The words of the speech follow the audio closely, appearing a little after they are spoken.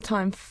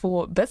time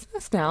for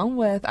business now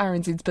with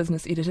RNZ's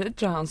business editor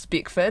Giles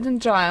Beckford.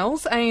 And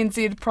Giles,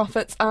 ANZ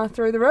profits are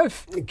through the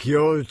roof. Kia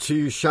ora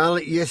to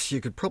Charlotte. Yes,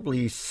 you could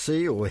probably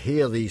see or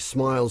hear the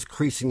smiles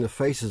creasing the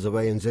faces of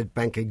ANZ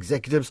Bank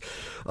executives.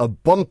 A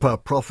bumper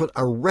profit,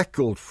 a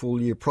record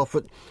full-year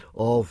profit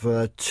of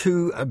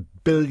 $2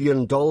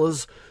 billion.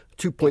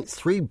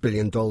 $2.3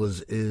 billion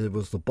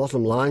was the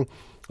bottom line.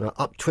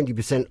 Up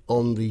 20%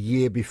 on the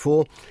year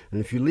before.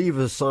 And if you leave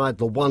aside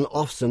the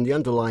one-offs, then the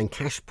underlying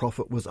cash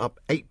profit was up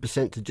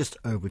 8% to just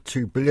over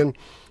 $2 billion.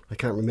 I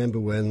can't remember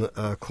when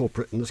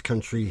corporate in this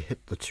country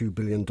hit the $2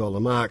 billion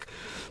mark.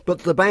 But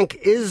the bank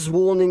is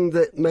warning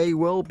that may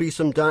well be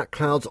some dark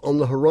clouds on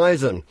the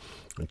horizon.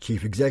 And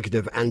Chief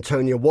Executive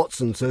Antonia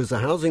Watson says the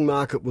housing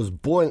market was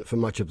buoyant for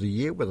much of the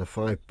year with a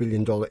 $5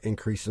 billion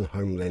increase in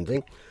home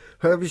lending.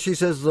 However, she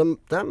says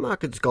that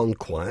market's gone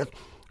quiet.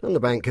 And the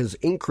bank has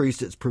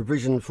increased its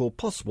provision for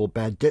possible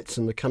bad debts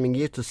in the coming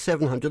year to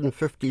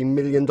 $750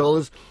 million.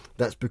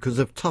 That's because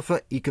of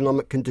tougher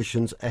economic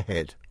conditions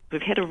ahead.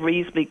 We've had a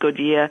reasonably good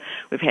year.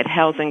 We've had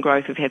housing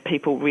growth. We've had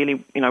people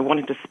really,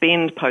 wanting to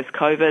spend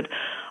post-COVID.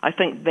 I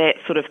think that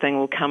sort of thing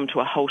will come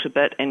to a halt a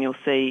bit, and you'll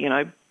see,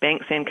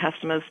 banks and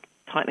customers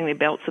tightening their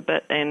belts a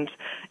bit and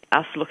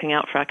us looking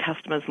out for our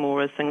customers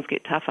more as things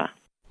get tougher.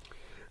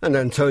 And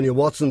Antonia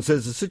Watson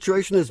says the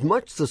situation is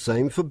much the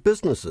same for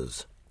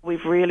businesses.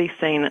 We've really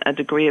seen a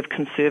degree of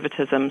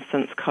conservatism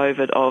since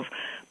COVID of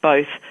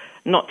both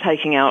not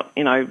taking out,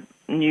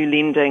 new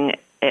lending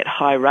at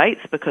high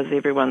rates because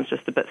everyone's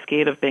just a bit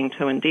scared of being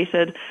too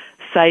indebted,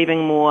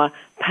 saving more,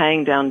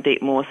 paying down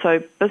debt more.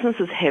 So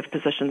businesses have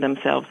positioned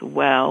themselves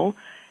well.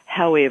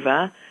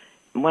 However,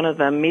 one of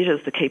the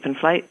measures to get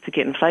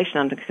inflation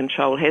under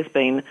control has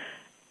been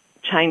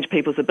change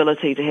people's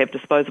ability to have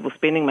disposable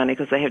spending money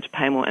because they have to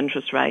pay more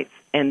interest rates,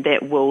 and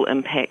that will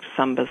impact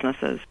some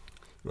businesses.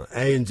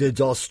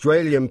 ANZ's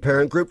Australian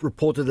parent group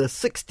reported a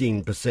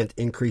 16%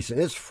 increase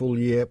in its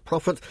full-year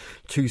profit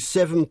to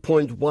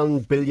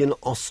 $7.1 billion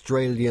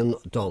Australian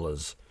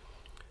dollars.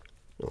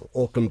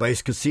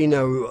 Auckland-based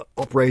casino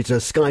operator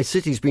Sky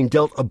City's been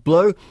dealt a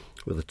blow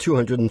with a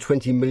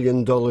 $220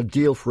 million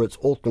deal for its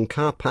Auckland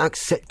car park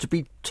set to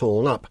be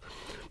torn up.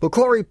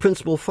 Macquarie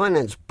Principal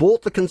Finance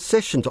bought the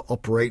concession to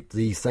operate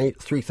the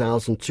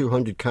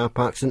 3,200 car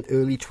parks in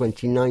early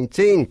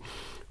 2019.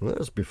 Well, that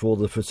was before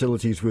the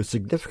facilities were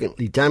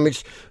significantly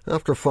damaged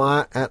after a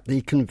fire at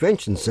the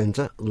convention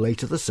centre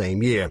later the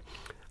same year.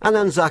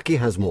 Anand Zaki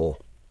has more.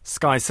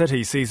 Sky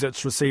City says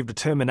it's received a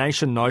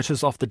termination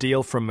notice off the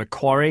deal from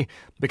Macquarie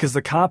because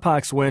the car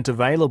parks weren't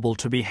available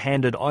to be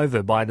handed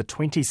over by the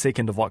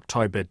 22nd of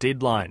October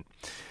deadline.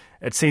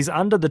 It says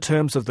under the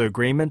terms of the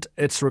agreement,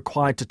 it's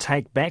required to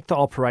take back the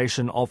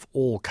operation of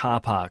all car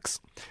parks.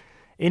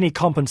 Any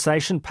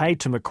compensation paid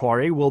to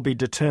Macquarie will be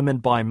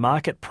determined by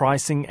market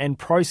pricing and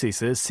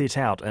processes set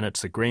out in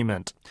its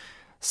agreement.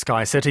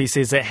 Sky City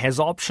says it has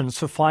options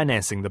for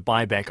financing the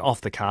buyback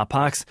of the car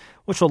parks,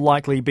 which will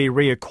likely be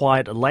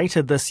reacquired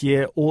later this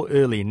year or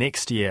early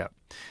next year.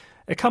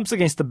 It comes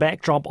against the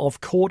backdrop of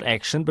court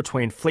action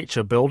between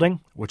Fletcher Building,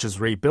 which is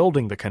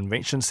rebuilding the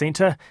convention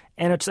centre,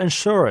 and its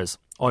insurers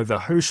over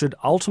who should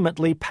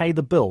ultimately pay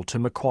the bill to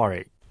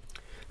Macquarie.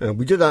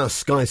 We did ask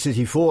Sky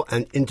City for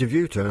an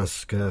interview to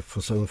ask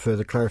for some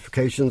further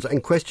clarifications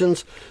and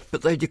questions,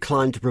 but they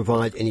declined to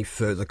provide any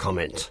further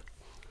comment.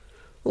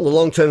 Well, the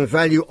long-term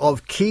value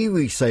of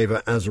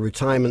KiwiSaver as a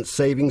retirement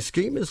savings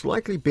scheme is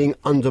likely being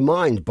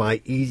undermined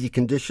by easy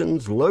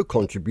conditions, low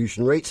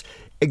contribution rates,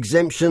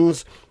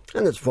 exemptions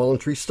and its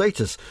voluntary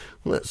status.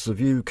 Well, that's the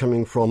view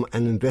coming from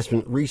an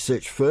investment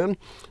research firm.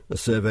 A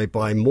survey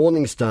by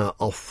Morningstar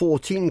of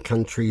 14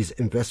 countries'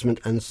 investment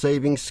and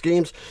savings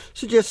schemes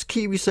suggests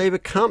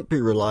KiwiSaver can't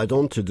be relied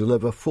on to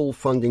deliver full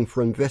funding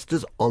for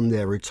investors on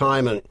their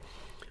retirement.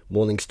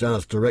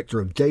 Morningstar's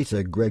Director of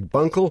Data, Greg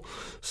Bunkle,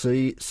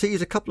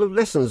 sees a couple of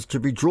lessons to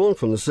be drawn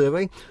from the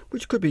survey,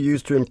 which could be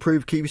used to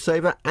improve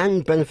KiwiSaver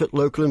and benefit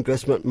local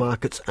investment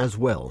markets as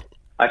well.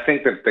 I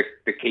think that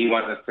the key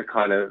one is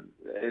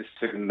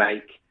to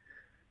make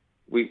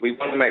we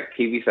want to make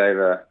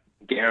KiwiSaver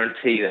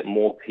guarantee that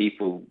more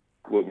people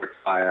will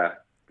retire,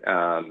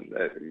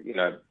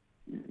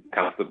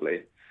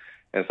 comfortably.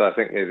 And so I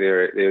think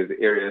there's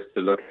areas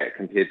to look at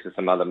compared to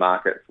some other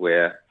markets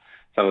where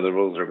some of the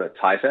rules are a bit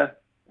tighter.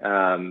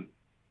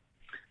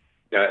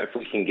 If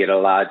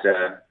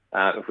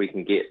we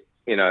can get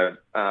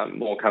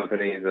more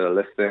companies that are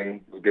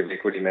listing, we'll give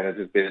equity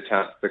managers better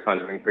chance to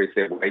kind of increase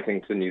their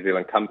weighting to New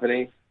Zealand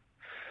companies.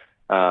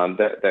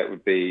 That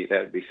would be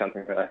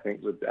something that I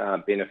think would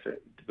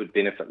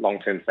benefit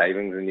long-term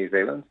savings in New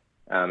Zealand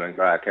and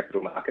grow our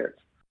capital markets.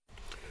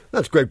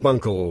 That's Greg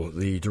Bunkle,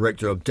 the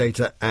Director of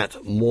Data at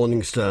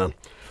Morningstar.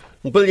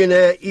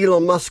 Billionaire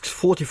Elon Musk's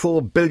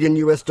 $44 billion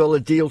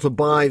deal to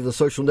buy the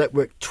social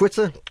network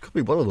Twitter could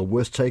be one of the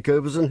worst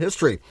takeovers in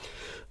history.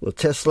 The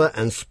Tesla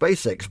and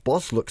SpaceX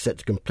boss looks set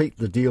to complete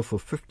the deal for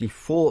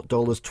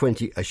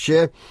 $54.20 a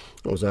share.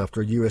 That was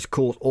after a US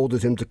court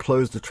ordered him to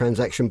close the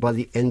transaction by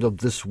the end of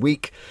this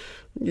week.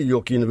 New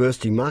York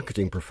University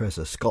marketing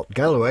professor Scott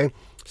Galloway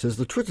says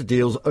the Twitter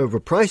deal's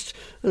overpriced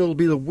and it'll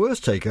be the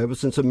worst takeover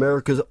since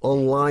America's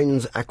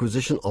Online's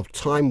acquisition of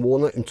Time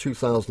Warner in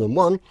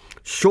 2001,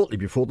 shortly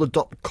before the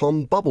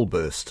dot-com bubble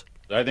burst.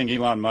 I think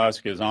Elon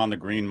Musk is on the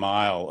green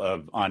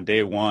mile on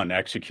day one,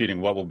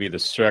 executing what will be the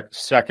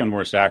second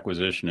worst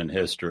acquisition in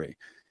history.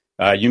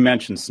 You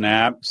mentioned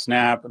Snap,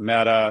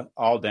 Meta,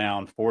 all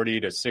down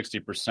 40 to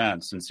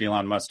 60% since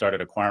Elon Musk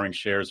started acquiring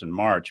shares in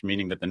March,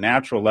 meaning that the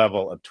natural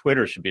level of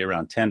Twitter should be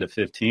around $10 to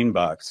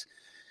 $15.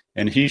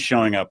 And he's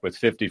showing up with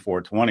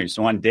 54.20.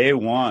 So on day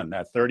one,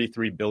 that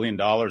 $33 billion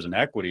in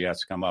equity he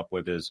has to come up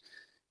with is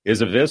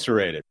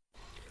eviscerated.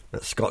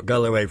 That's Scott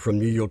Galloway from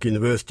New York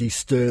University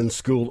Stern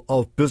School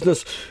of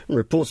Business. And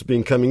reports have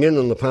been coming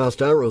in the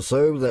past hour or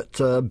so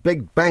that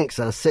big banks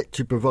are set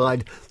to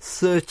provide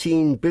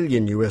 $13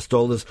 billion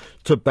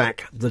to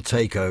back the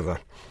takeover.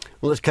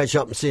 Well, let's catch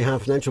up and see how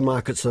financial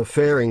markets are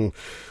faring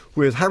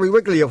with Harry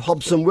Wigley of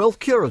Hobson Wealth.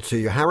 Kia ora to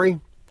you, Harry.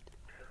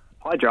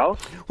 Hi, Giles.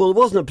 Well, it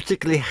wasn't a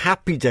particularly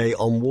happy day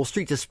on Wall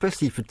Street,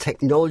 especially for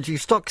technology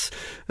stocks,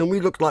 and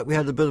we looked like we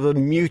had a bit of a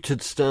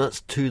muted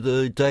start to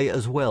the day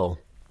as well.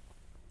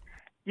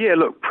 Yeah,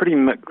 look, pretty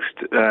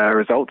mixed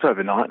results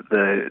overnight.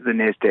 The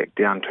Nasdaq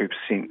down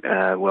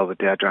 2%, while the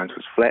Dow Jones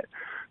was flat.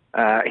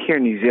 Here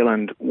in New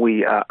Zealand,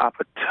 we are up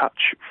a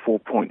touch, 4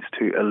 points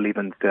to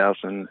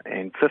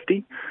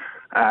 11,050.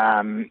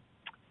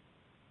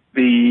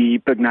 The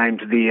big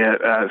names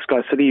there,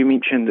 Sky City you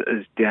mentioned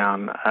is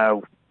down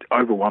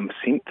over 1%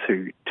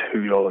 to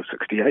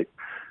 $2.68.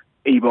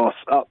 EBOS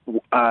up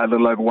a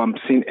little over 1%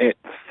 at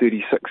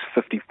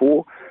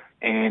 $36.54,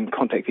 and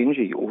Contact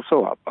Energy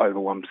also up over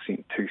 1%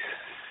 to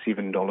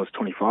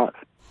 $7.25.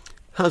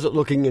 How's it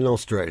looking in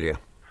Australia?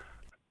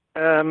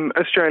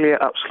 Australia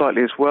up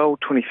slightly as well,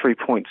 23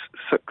 points,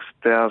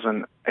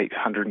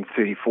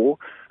 6,834.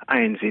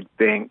 ANZ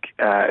Bank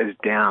is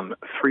down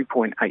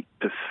 3.8%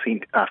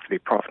 after their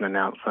profit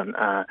announcement,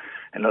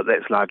 and look,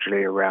 that's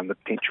largely around the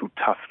potential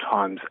tough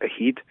times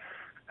ahead.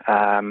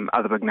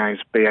 Other big names,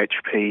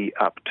 BHP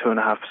up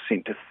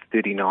 2.5% to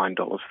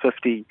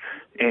 $39.50,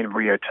 and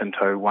Rio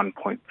Tinto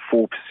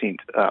 1.4%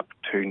 up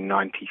to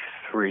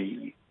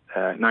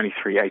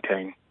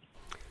 93.18.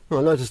 Well,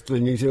 I noticed the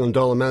New Zealand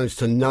dollar managed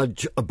to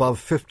nudge above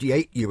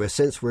 58 US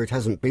cents, where it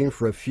hasn't been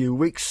for a few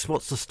weeks.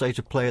 What's the state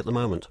of play at the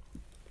moment?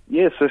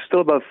 Yeah, so still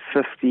above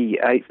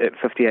 58 at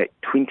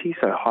 58.20,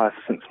 so highest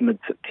since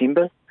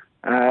mid-September.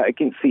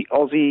 Against the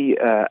Aussie,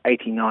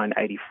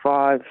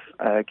 89.85.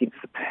 Against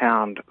the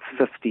pound,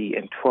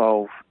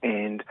 50.12,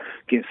 and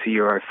against the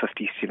euro,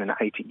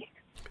 57.80.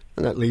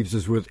 And that leaves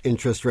us with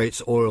interest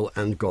rates, oil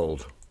and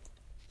gold.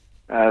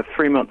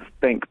 3-month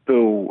bank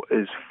bill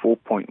is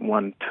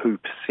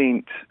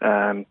 4.12%.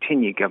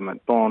 10-year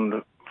government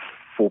bond,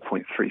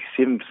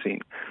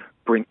 4.37%.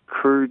 Brent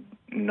crude,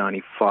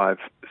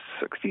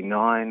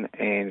 95.69,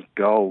 and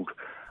gold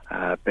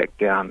back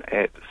down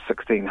at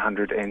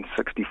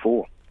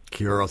 1,664.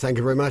 Kia ora. Thank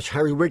you very much.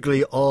 Harry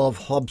Wigley of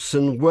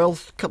Hobson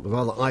Wealth. A couple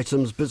of other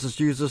items, business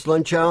news this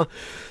lunch hour.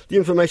 The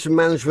information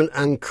management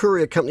and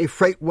courier company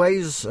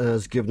Freightways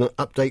has given an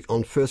update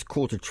on first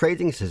quarter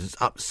trading. It says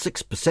it's up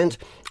 6%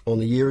 on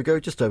the year ago.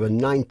 Just over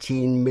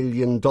 $19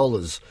 million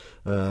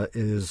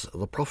is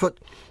the profit.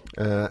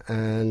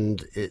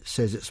 And it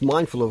says it's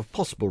mindful of a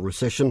possible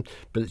recession,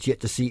 but it's yet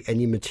to see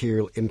any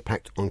material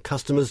impact on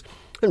customers.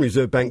 And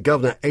Reserve Bank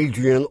Governor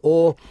Adrian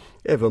Orr,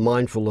 ever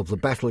mindful of the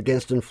battle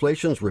against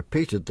inflation, has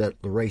repeated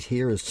that the rate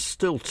here is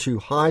still too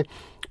high,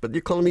 but the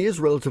economy is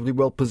relatively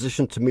well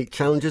positioned to meet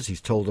challenges.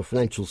 He's told a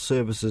financial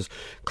services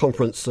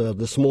conference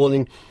this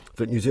morning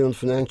that New Zealand's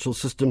financial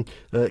system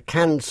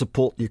can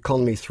support the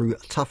economy through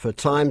tougher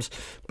times,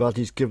 but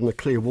he's given a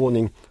clear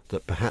warning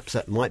that perhaps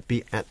that might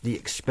be at the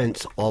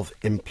expense of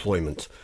employment.